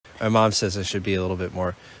My mom says I should be a little bit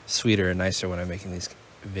more sweeter and nicer when I'm making these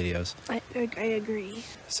videos. I agree.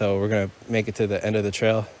 So we're gonna make it to the end of the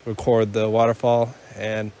trail, record the waterfall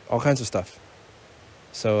and all kinds of stuff.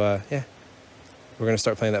 So yeah, we're gonna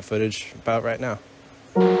start playing that footage about right now.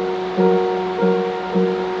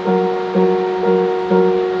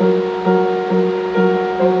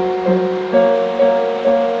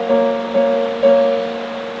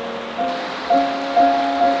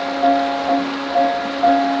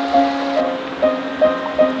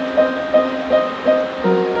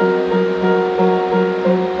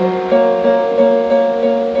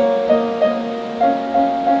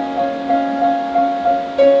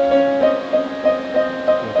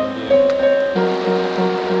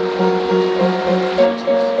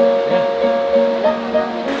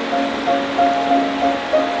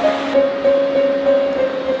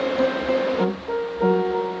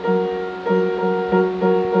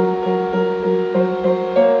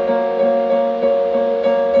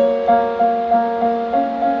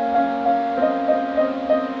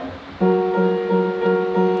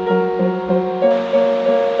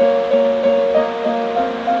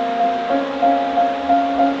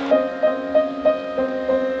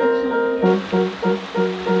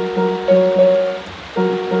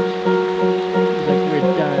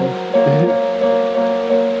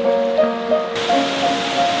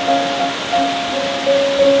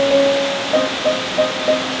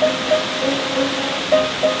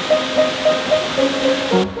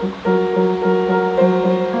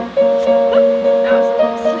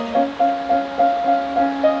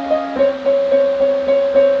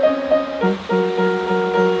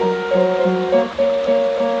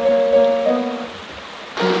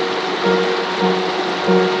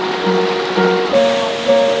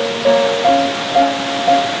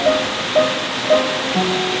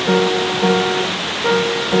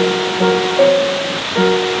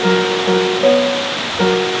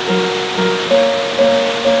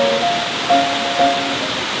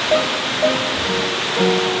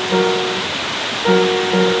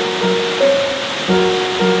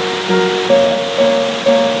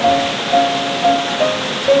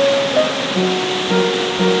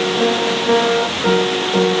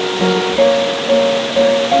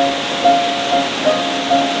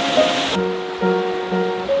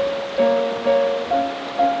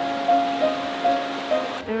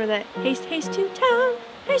 Haste, haste to town,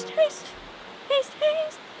 haste, haste, haste,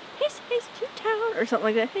 haste, haste, haste to town, or something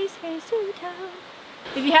like that. Haste, haste to town.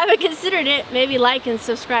 If you haven't considered it, maybe like and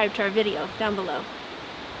subscribe to our video down below.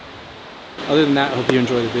 Other than that, I hope you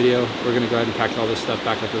enjoyed the video. We're gonna go ahead and pack all this stuff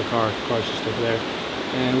back up to the car. The car's just over there.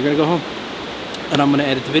 And we're gonna go home. And I'm gonna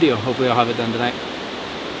edit the video. Hopefully I'll have it done tonight.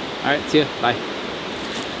 Alright, see ya. Bye.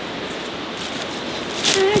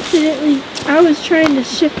 I was trying to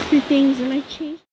shift through things and I changed.